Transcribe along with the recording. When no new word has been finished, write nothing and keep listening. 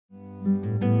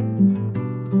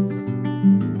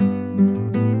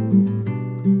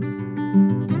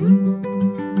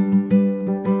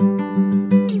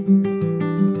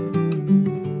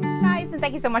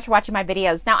for watching my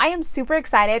videos. Now I am super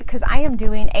excited because I am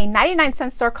doing a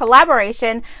 99-cent store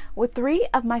collaboration with 3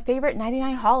 of my favorite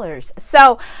 99 haulers.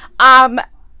 So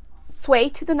Sway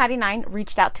to the 99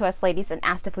 reached out to us ladies and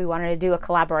asked if we wanted to do a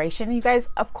collaboration. You guys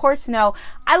of course know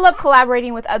I love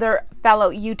collaborating with other fellow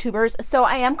YouTubers, so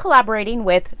I am collaborating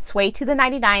with Sway to the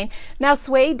 99. Now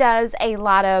Sway does a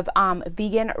lot of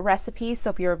vegan recipes, so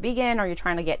if you're a vegan or you're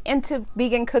trying to get into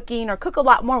vegan cooking or cook a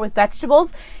lot more with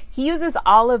vegetables, he uses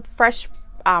all of fresh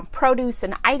produce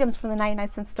and items from the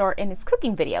 99-cent store in his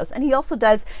cooking videos. And he also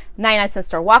does 99-cent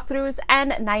store walkthroughs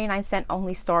and 99-cent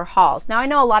only store hauls. Now I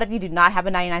know a lot of you do not have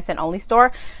a 99-cent only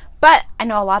store, but I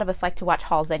know a lot of us like to watch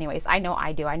hauls anyways. I know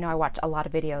I do. I know I watch a lot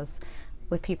of videos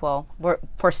with people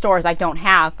for stores I don't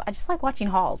have. I just like watching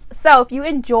hauls. So if you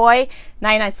enjoy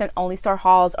 99-cent only store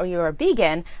hauls or you're a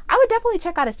vegan, I would definitely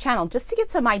check out his channel just to get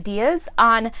some ideas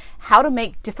on how to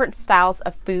make different styles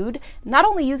of food, not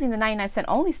only using the 99-cent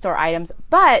only store items,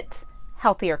 but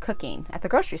healthier cooking at the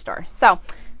grocery store. So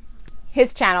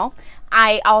his channel,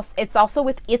 it's also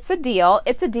with It's a Deal.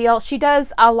 It's a Deal. She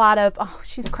does a lot of,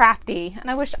 she's crafty, and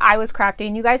I wish I was crafty.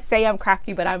 And you guys say I'm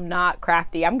crafty, but I'm not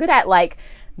crafty. I'm good at like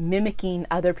mimicking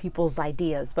other people's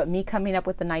ideas, but me coming up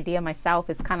with an idea myself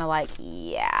is kind of like,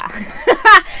 yeah.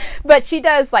 But she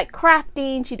does like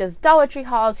crafting, she does Dollar Tree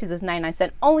hauls, she does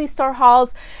 99-cent only store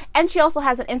hauls, and she also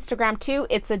has an Instagram too.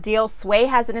 It's a Deal. Sway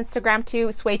has an Instagram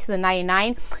too, Sway to the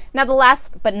 99. Now the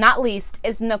last but not least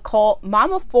is Nicole,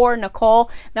 Mama 4 Nicole.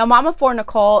 Now Mama 4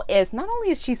 Nicole is, not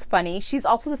only is she's funny, she's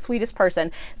also the sweetest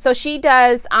person. So she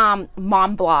does mom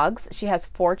blogs. She has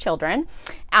 4 children.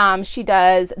 She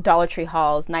does Dollar Tree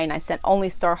hauls, 99-cent only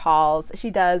store hauls.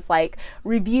 She does like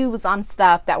reviews on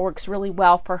stuff that works really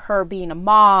well for her being a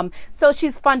mom. So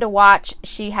she's fun to watch.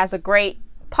 She has a great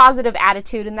positive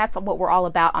attitude, and that's what we're all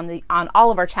about on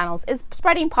all of our channels, is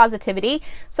spreading positivity.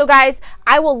 So guys,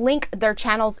 I will link their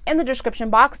channels in the description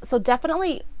box. So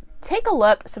definitely take a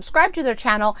look, subscribe to their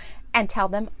channel, and tell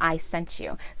them I sent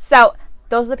you. So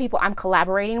those are the people I'm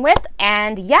collaborating with.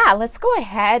 And yeah, let's go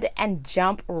ahead and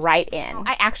jump right in.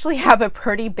 I actually have a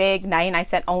pretty big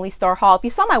 99-cent only store haul. If you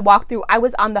saw my walkthrough, I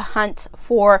was on the hunt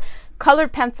for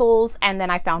colored pencils, and then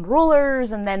I found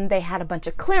rulers, and then they had a bunch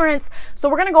of clearance. So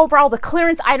we're gonna go over all the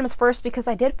clearance items first, because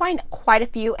I did find quite a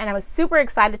few and I was super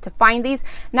excited to find these.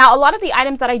 Now a lot of the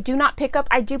items that I do not pick up,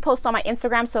 I do post on my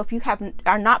Instagram. So if you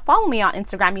are not following me on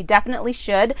Instagram, you definitely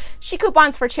should. She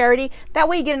coupons for charity. That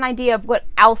way you get an idea of what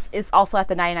else is also at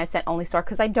the 99-cent only store,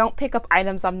 because I don't pick up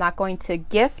items I'm not going to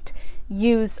gift,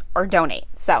 use, or donate.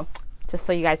 So just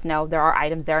so you guys know, there are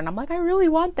items there and I'm like, I really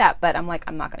want that, but I'm like,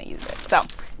 I'm not going to use it. So,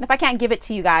 and if I can't give it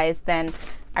to you guys, then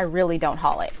I really don't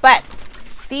haul it. But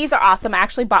these are awesome. I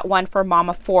actually bought one for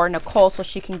Mama 4 Nicole so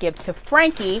she can give to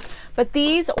Frankie, but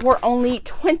these were only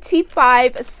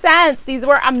 25 cents. These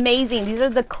were amazing. These are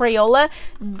the Crayola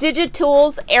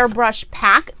Digitools airbrush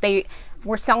pack.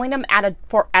 We're selling them at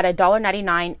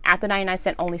 $1.99 at the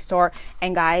 99-cent only store,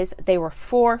 and guys, they were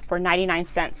 4 for 99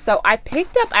 cents. So I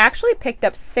actually picked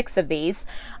up 6 of these.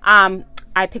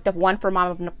 I picked up 1 for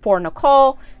Mama 4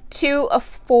 Nicole, 2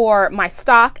 for my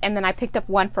stock, and then I picked up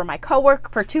 1 for my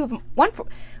coworker,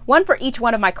 one for each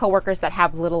one of my coworkers that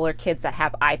have littler kids that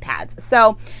have iPads.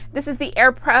 So this is the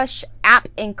airbrush app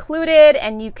included,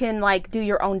 and you can like do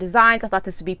your own designs. I thought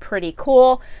this would be pretty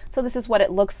cool. So this is what it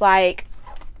looks like.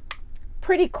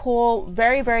 Pretty cool,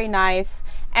 very, very nice.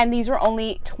 And these were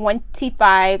only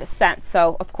 25 cents.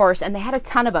 So of course, and they had a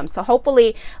ton of them. So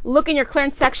hopefully look in your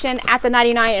clearance section at the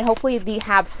 99, and hopefully they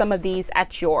have some of these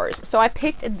at yours. So I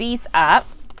picked these up.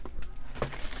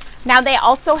 Now they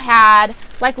also had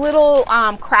like little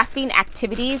crafting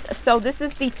activities. So this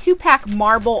is the 2-pack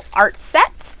marble art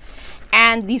set,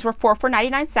 and these were 4 for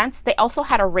 99 cents. They also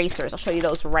had erasers. I'll show you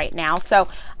those right now. So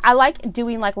I like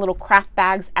doing like little craft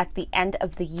bags at the end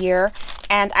of the year.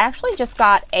 And I actually just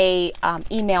got a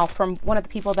email from one of the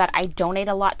people that I donate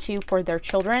a lot to for their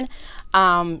children.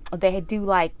 They do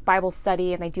like Bible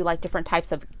study, and they do like different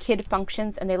types of kid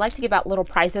functions, and they like to give out little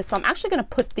prizes. So I'm actually going to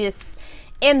put this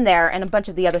in there and a bunch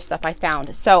of the other stuff I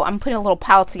found. So I'm putting a little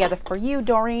pile together for you,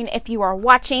 Doreen, if you are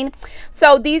watching.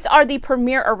 So these are the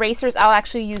Premier erasers. I'll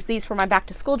actually use these for my back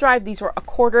to school drive. These were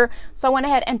 $1. So I went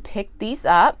ahead and picked these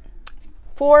up.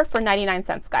 4 for 99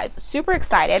 cents, guys. Super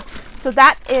excited. So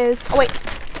that is, oh wait.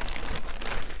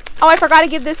 Oh, I forgot to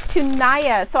give this to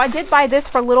Naya. So I did buy this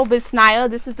for Little Miss Naya.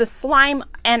 This is the Slime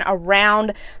and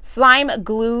Around Slime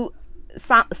Glue. It's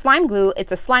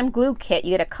a slime glue kit.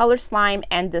 You get a color slime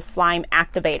and the slime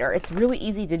activator. It's really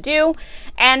easy to do,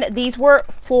 and these were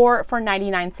 4 for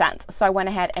 99 cents. So I went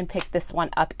ahead and picked this one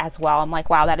up as well. I'm like,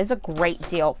 wow, that is a great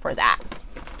deal for that.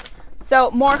 So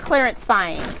more clearance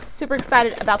finds. Super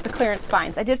excited about the clearance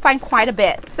finds. I did find quite a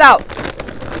bit. So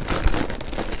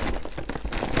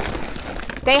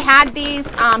they had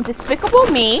these Despicable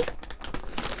Me,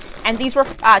 and these were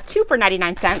 2 for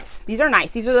 99 cents. These are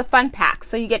nice. These are the fun packs.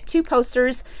 So you get 2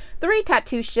 posters, 3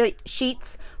 tattoo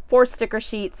sheets, 4 sticker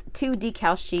sheets, 2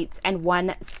 decal sheets, and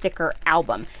 1 sticker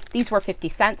album. These were 50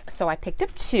 cents, so I picked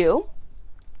up 2.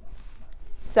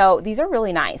 So these are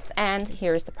really nice. And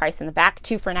here's the price in the back,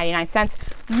 2 for 99 cents.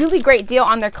 Really great deal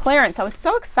on their clearance. I was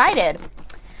so excited.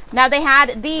 Now they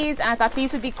had these, and I thought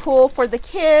these would be cool for the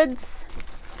kids.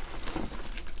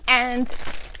 And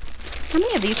how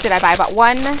many of these did I buy? I bought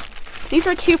 1. These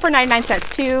were 2 for 99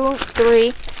 cents. 2,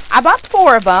 3. I bought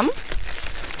 4 of them.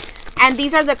 And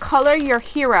these are the Color Your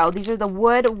Hero. These are the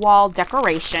wood wall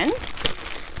decoration.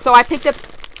 So I picked up,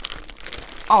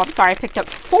 oh, I'm sorry, I picked up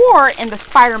 4 in the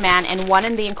Spider-Man and 1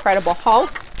 in the Incredible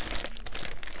Hulk.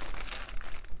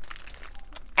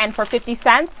 And for 50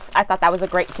 cents, I thought that was a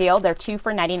great deal. They're 2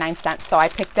 for 99 cents. So I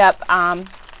picked up, how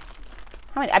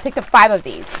many? I picked up 5 of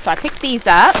these. So I picked these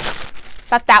up.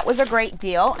 Thought that was a great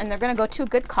deal. And they're going to go to a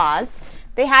good cause.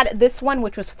 They had this one,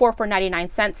 which was 4 for 99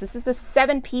 cents. This is the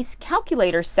 7-piece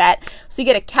calculator set. So you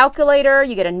get a calculator,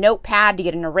 you get a notepad, you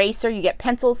get an eraser, you get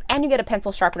pencils, and you get a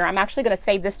pencil sharpener. I'm actually going to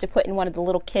save this to put in one of the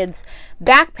little kids'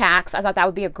 backpacks. I thought that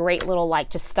would be a great little, like,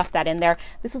 just stuff that in there.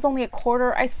 This was only a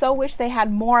quarter. I so wish they had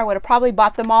more. I would have probably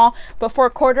bought them all. But for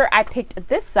a quarter, I picked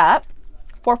this up.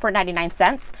 4 for 99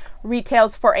 cents.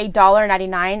 Retails for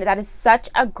 $1.99. That is such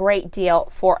a great deal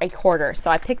for a quarter. So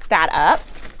I picked that up.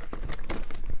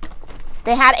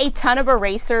 They had a ton of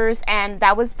erasers, and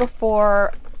that was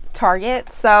before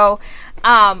Target. So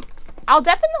I'll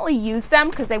definitely use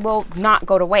them because they will not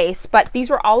go to waste. But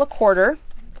these were all a quarter,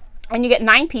 and you get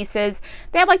 9 pieces.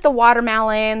 They have like the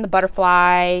watermelon, the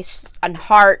butterflies, and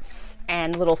hearts,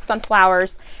 and little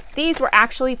sunflowers. These were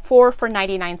actually 4 for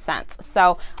 99 cents.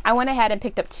 So I went ahead and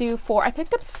picked up 2, 4. I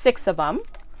picked up 6 of them.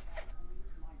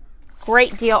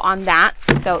 Great deal on that.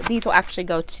 So these will actually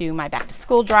go to my back to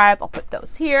school drive. I'll put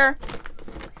those here.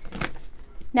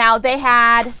 Now they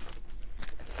had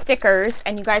stickers,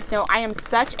 and you guys know I am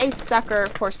such a sucker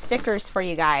for stickers for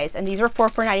you guys. And these were 4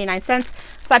 for 99 cents.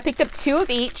 So I picked up 2 of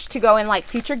each to go in like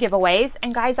future giveaways.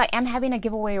 And guys, I am having a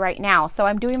giveaway right now. So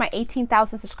I'm doing my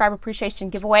 18,000 subscriber appreciation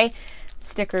giveaway.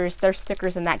 Stickers, there's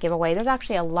stickers in that giveaway. There's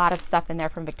actually a lot of stuff in there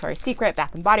from Victoria's Secret,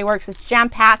 Bath & Body Works. It's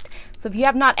jam-packed. So if you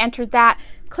have not entered that,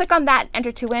 click on that and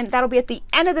enter to win. That'll be at the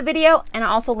end of the video, and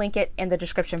I'll also link it in the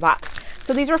description box.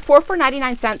 So these were 4 for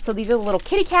 99 cents. So these are the little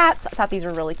kitty cats. I thought these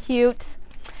were really cute.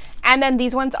 And then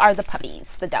these ones are the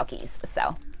puppies, the doggies.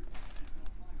 So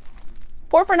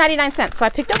 4 for 99 cents. So I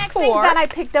picked up 4. Next thing that I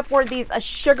picked up were these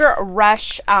Sugar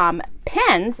Rush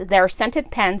pens. They're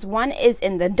scented pens. One is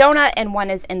in the donut and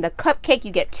one is in the cupcake.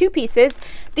 You get 2 pieces.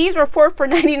 These were 4 for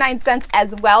 99 cents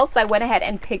as well. So I went ahead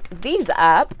and picked these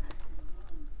up.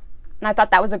 And I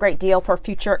thought that was a great deal for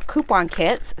future coupon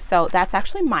kits. So that's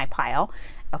actually my pile.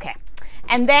 Okay.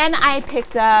 And then I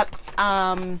picked up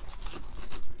some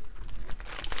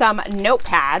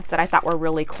notepads that I thought were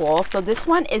really cool. So this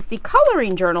one is the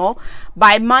Coloring Journal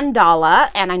by Mandala,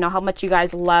 and I know how much you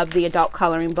guys love the adult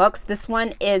coloring books. This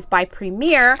one is by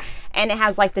Premier, and it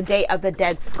has like the Day of the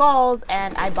Dead Skulls,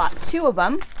 and I bought 2 of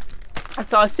them.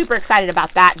 So I was super excited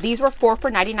about that. These were 4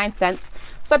 for 99 cents.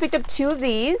 So I picked up 2 of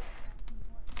these,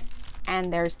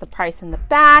 and there's the price in the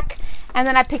back. And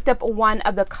then I picked up 1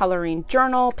 of the Coloring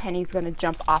Journal. Penny's gonna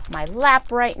jump off my lap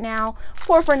right now.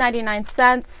 4 for 99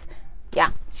 cents. Yeah,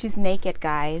 she's naked,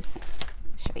 guys.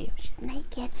 I'll show you. She's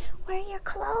naked. Where are your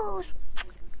clothes?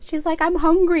 She's like, I'm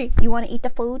hungry. You want to eat the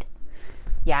food?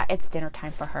 Yeah, it's dinner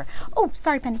time for her. Oh,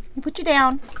 sorry, Penny. Let me put you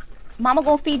down. Mama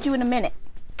gonna feed you in a minute.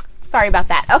 Sorry about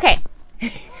that. Okay.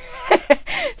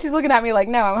 She's looking at me like,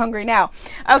 no, I'm hungry now.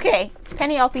 Okay,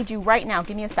 Penny, I'll feed you right now.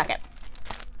 Give me a second.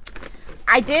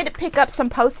 I did pick up some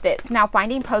Post-its. Now,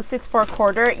 finding Post-its for a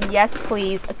quarter, yes,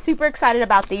 please. Super excited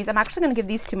about these. I'm actually going to give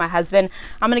these to my husband.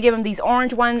 I'm going to give him these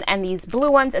orange ones and these blue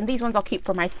ones, and these ones I'll keep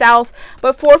for myself.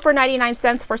 But 4 for 99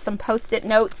 cents for some Post-it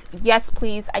notes. Yes,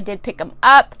 please. I did pick them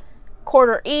up.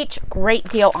 Quarter each. Great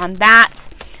deal on that.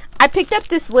 I picked up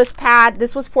this list pad.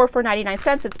 This was 4 for 99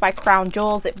 cents. It's by Crown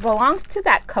Jewels. It belongs to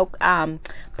that Coke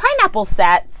pineapple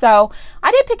set. So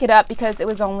I did pick it up because it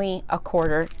was only a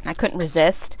quarter. And I couldn't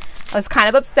resist. I was kind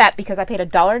of upset because I paid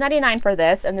 $1.99 for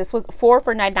this, and this was 4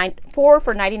 for 99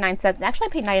 cents. Actually, I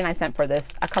paid 99 cents for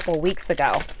this a couple weeks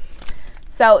ago.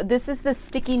 So this is the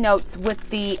sticky notes with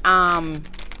the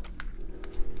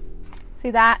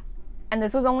see that? And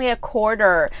this was only a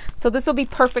quarter. So this will be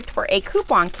perfect for a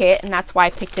coupon kit, and that's why I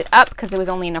picked it up, because it was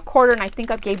only in a quarter, and I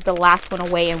think I gave the last one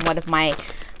away in one of my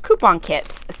coupon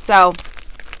kits. So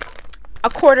a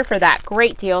quarter for that.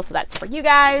 Great deal. So that's for you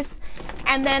guys.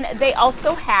 And then they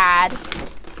also had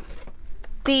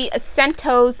the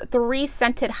Scentos 3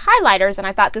 scented highlighters, and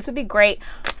I thought this would be great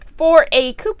for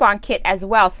a coupon kit as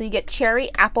well. So you get cherry,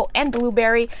 apple, and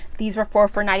blueberry. These were 4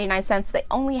 for 99 cents. They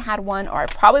only had one, or I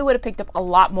probably would have picked up a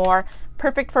lot more.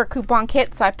 Perfect for a coupon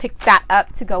kit, so I picked that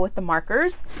up to go with the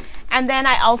markers. And then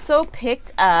I also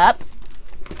picked up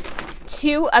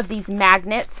 2 of these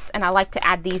magnets, and I like to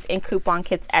add these in coupon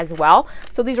kits as well.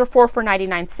 So these were 4 for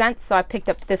 99 cents. So I picked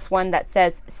up this one that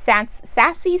says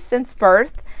Sassy Since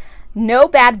Birth, No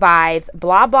Bad Vibes,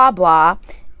 blah, blah, blah.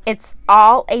 It's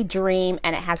all a dream,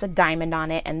 and it has a diamond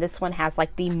on it. And this one has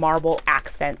like the marble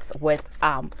accents with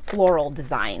floral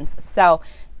designs. So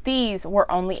these were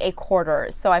only a quarter.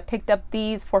 So I picked up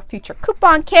these for future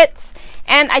coupon kits,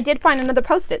 and I did find another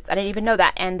Post-its. I didn't even know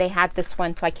that. And they had this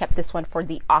one, so I kept this one for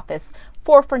the office,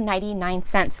 4 for 99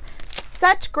 cents.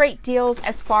 Such great deals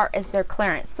as far as their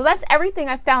clearance. So that's everything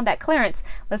I found at clearance.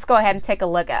 Let's go ahead and take a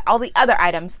look at all the other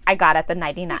items I got at the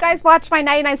 99. If you guys watched my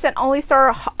 99 cent only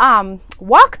store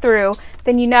walkthrough,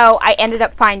 then you know I ended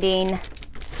up finding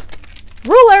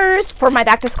rulers for my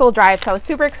back to school drive. So I was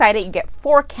super excited. You get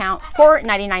 4 count for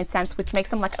 99 cents, which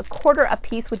makes them like a quarter a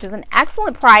piece, which is an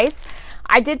excellent price.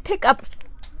 I did pick up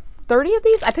 30 of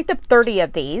these. I picked up 30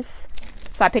 of these.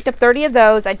 So I picked up 30 of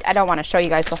those. I don't want to show you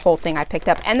guys the whole thing I picked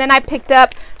up. And then I picked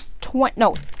up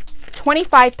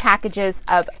 25 packages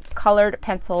of colored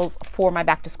pencils for my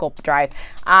back to school drive.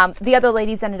 The other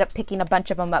ladies ended up picking a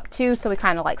bunch of them up too, so we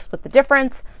kind of like split the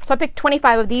difference. So I picked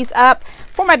 25 of these up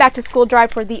for my back to school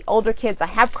drive for the older kids. I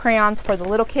have crayons for the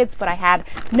little kids, but I had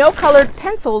no colored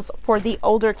pencils for the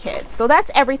older kids. So that's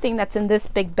everything that's in this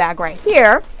big bag right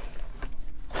here.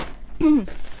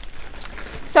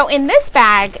 So in this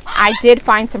bag, I did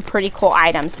find some pretty cool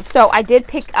items. So I did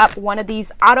pick up one of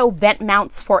these auto vent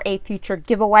mounts for a future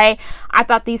giveaway. I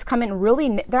thought these come in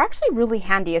really, they're actually really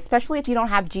handy, especially if you don't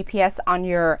have GPS on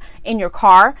in your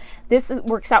car. This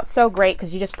works out so great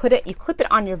because you just put it, you clip it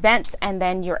on your vents, and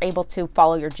then you're able to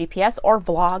follow your GPS or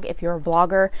vlog if you're a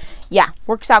vlogger. Yeah,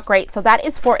 works out great. So that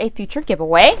is for a future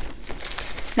giveaway.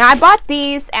 Now I bought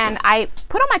these and I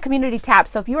put on my community tab.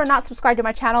 So if you are not subscribed to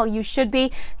my channel, you should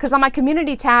be, because on my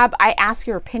community tab, I ask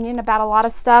your opinion about a lot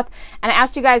of stuff. And I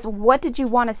asked you guys, what did you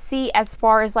want to see as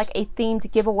far as like a themed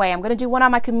giveaway? I'm going to do one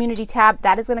on my community tab.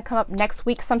 That is going to come up next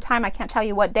week sometime. I can't tell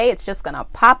you what day. It's just going to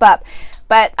pop up.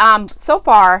 But so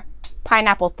far,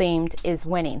 pineapple themed is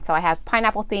winning. So I have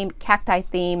pineapple themed, cacti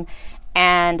theme,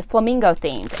 and flamingo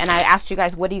themed. And I asked you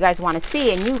guys, what do you guys want to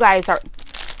see? And you guys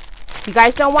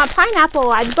don't want pineapple,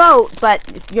 I'd vote,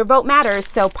 but your vote matters.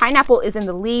 So pineapple is in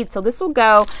the lead. So this will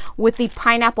go with the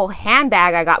pineapple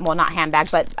handbag I got. Well, not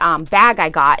handbag, but bag I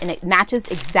got, and it matches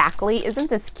exactly. Isn't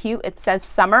this cute? It says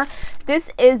summer. This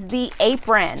is the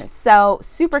apron. So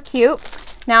super cute.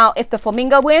 Now, if the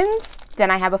flamingo wins,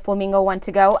 then I have a flamingo one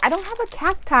to go. I don't have a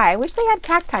cacti. I wish they had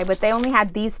cacti, but they only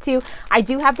had these two. I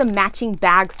do have the matching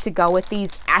bags to go with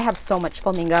these. I have so much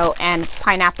flamingo and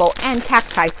pineapple and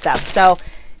cacti stuff. So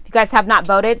you guys have not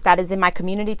voted, that is in my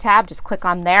community tab. Just click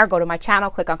on there, go to my channel,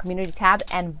 click on community tab,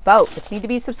 and vote. But you need to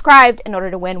be subscribed in order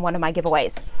to win one of my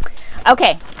giveaways.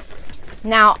 Okay,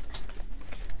 now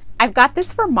I've got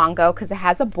this for Mongo because it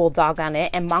has a bulldog on it,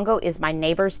 and Mongo is my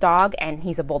neighbor's dog, and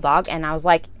he's a bulldog, and I was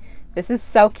like, this is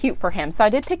so cute for him. So I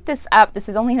did pick this up. This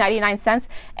is only 99 cents.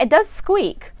 It does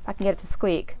squeak, if I can get it to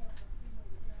squeak.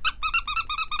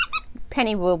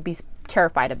 Penny will be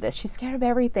terrified of this. She's scared of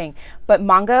everything, but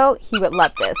Mongo, he would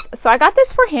love this. So I got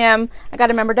this for him. I got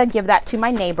to remember to give that to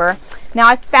my neighbor. Now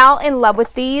I fell in love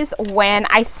with these when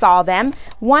I saw them.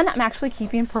 One I'm actually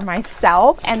keeping for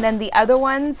myself, and then the other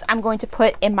ones I'm going to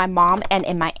put in my mom and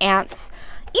in my aunt's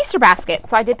Easter basket.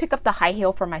 So I did pick up the high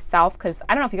heel for myself because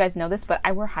I don't know if you guys know this, but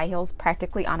I wear high heels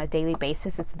practically on a daily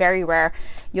basis. It's very rare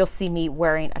you'll see me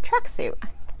wearing a tracksuit.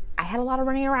 I had a lot of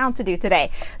running around to do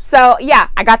today. So yeah,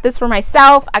 I got this for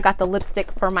myself. I got the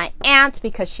lipstick for my aunt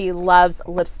because she loves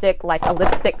lipstick like a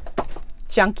lipstick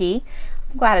junkie.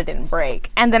 I'm glad it didn't break.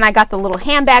 And then I got the little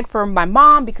handbag for my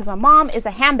mom because my mom is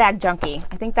a handbag junkie.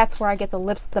 I think that's where I get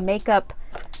the makeup.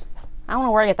 I don't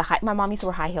know where I get the my mom used to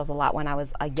wear high heels a lot when I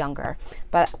was younger.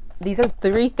 But these are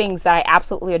 3 things that I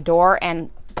absolutely adore,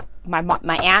 and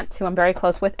my aunt, who I'm very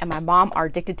close with, and my mom are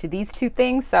addicted to these 2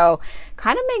 things. So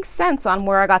kind of makes sense on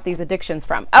where I got these addictions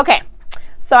from. Okay,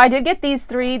 so I did get these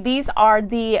 3. These are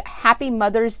the Happy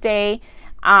Mother's Day,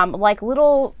 like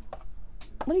little,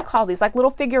 what do you call these? Like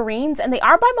little figurines, and they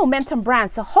are by Momentum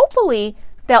brand. So hopefully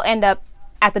they'll end up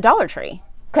at the Dollar Tree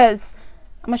because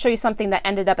I'm gonna show you something that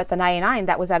ended up at the 99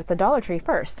 that was at the Dollar Tree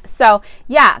first. So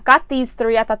yeah, got these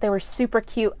three. I thought they were super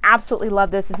cute. Absolutely love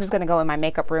this. This is gonna go in my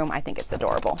makeup room. I think it's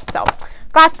adorable. So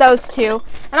got those two.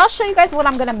 And I'll show you guys what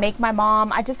I'm gonna make my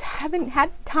mom. I just haven't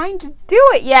had time to do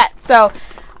it yet. So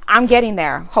I'm getting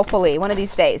there, hopefully, one of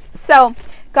these days. So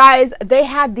guys, they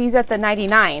had these at the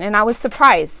 99 and I was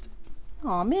surprised.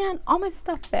 Oh man, all my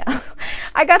stuff there.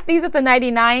 I got these at the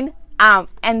 99.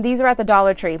 And these are at the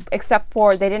Dollar Tree, except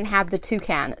for they didn't have the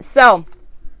toucan. So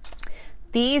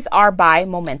these are by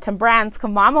Momentum Brands.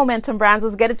 Come on, Momentum Brands,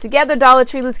 let's get it together, Dollar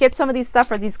Tree. Let's get some of these stuff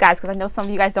for these guys, because I know some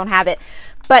of you guys don't have it.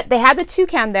 But they had the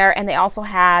toucan there, and they also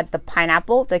had the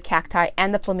pineapple, the cacti,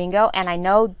 and the flamingo. And I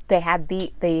know they had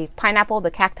the pineapple, the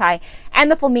cacti,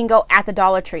 and the flamingo at the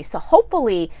Dollar Tree. So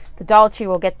hopefully the Dollar Tree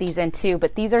will get these in too.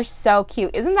 But these are so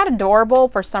cute. Isn't that adorable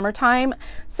for summertime?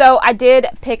 So I did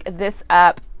pick this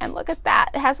up. And look at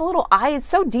that. It has a little eye. It's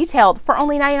so detailed for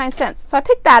only 99 cents. So I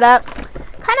picked that up.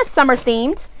 Kind of summer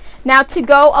themed. Now to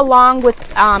go along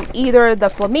with either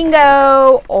the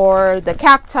flamingo or the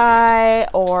cacti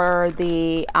or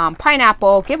the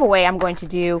pineapple giveaway I'm going to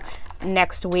do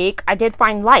next week, I did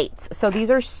find lights. So these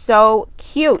are so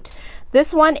cute.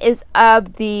 This one is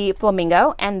of the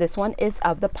flamingo and this one is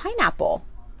of the pineapple.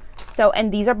 So,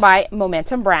 and these are by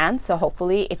Momentum Brands. So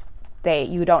hopefully if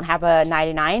you don't have a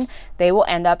 99, they will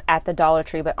end up at the Dollar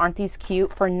Tree. But aren't these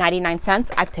cute for 99 cents?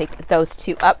 I picked those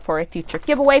two up for a future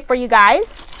giveaway for you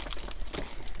guys.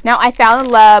 Now I fell in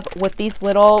love with these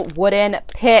little wooden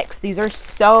picks. These are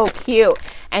so cute.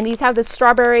 And these have the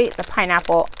strawberry, the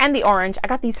pineapple, and the orange. I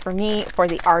got these for me for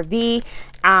the RV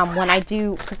when I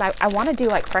do, because I want to do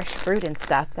like fresh fruit and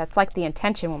stuff. That's like the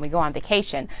intention when we go on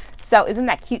vacation. So isn't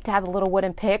that cute to have the little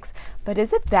wooden picks? But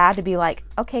is it bad to be like,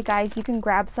 okay guys, you can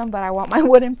grab some, but I want my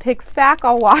wooden picks back.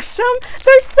 I'll wash them.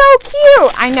 They're so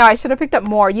cute. I know I should have picked up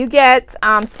more. You get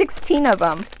 16 of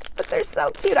them, but they're so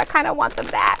cute. I kind of want them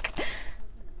back.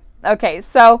 Okay,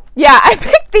 so yeah, I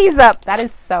picked these up. That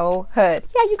is so hood.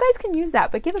 Yeah, you guys can use that,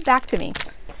 but give it back to me.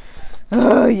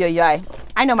 Oh, yeah.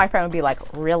 I know my friend would be like,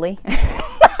 really?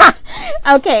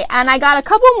 Okay, and I got a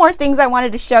couple more things I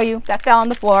wanted to show you that fell on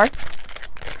the floor.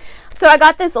 So I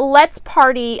got this Let's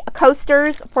Party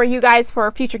coasters for you guys for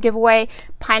a future giveaway.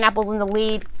 Pineapple's in the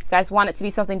lead. You guys want it to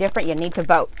be something different, you need to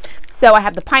vote. So I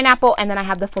have the pineapple and then I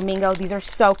have the flamingo. These are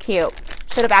so cute.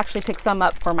 Should have actually picked some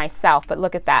up for myself, but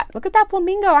look at that. Look at that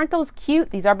flamingo. Aren't those cute?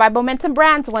 These are by Momentum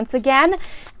Brands once again.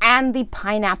 And the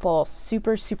pineapple,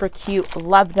 super, super cute.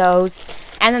 Love those.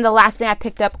 And then the last thing I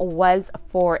picked up was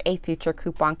for a future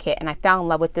coupon kit. And I fell in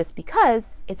love with this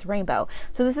because it's rainbow.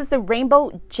 So this is the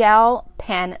rainbow gel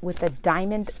pen with the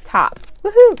diamond top.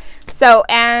 Woohoo! So,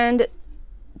 and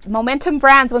Momentum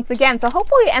Brands once again. So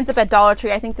hopefully it ends up at Dollar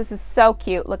Tree. I think this is so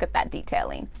cute. Look at that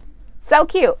detailing. So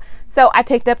cute. So I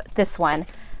picked up this one.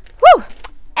 Woo!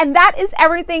 And that is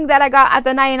everything that I got at the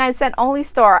 99-cent only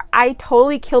store. I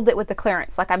totally killed it with the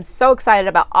clearance. Like, I'm so excited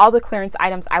about all the clearance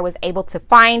items I was able to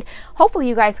find. Hopefully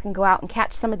you guys can go out and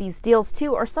catch some of these deals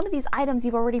too, or some of these items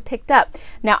you've already picked up.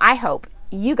 Now I hope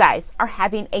you guys are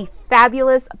having a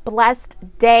fabulous, blessed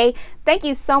day. Thank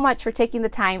you so much for taking the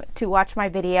time to watch my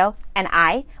video, and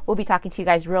I will be talking to you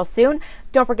guys real soon.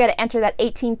 Don't forget to enter that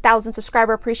 18,000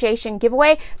 subscriber appreciation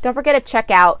giveaway. Don't forget to check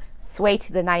out Sway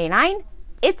to the 99,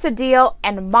 It's a Deal,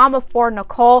 and Mama for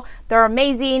Nicole. They're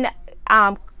amazing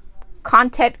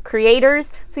content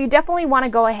creators, so you definitely want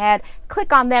to go ahead,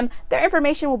 click on them. Their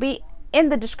information will be in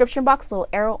the description box, little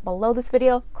arrow below this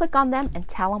video. Click on them and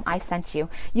tell them I sent you.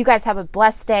 You guys have a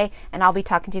blessed day, and I'll be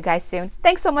talking to you guys soon.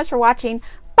 Thanks so much for watching.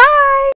 Bye!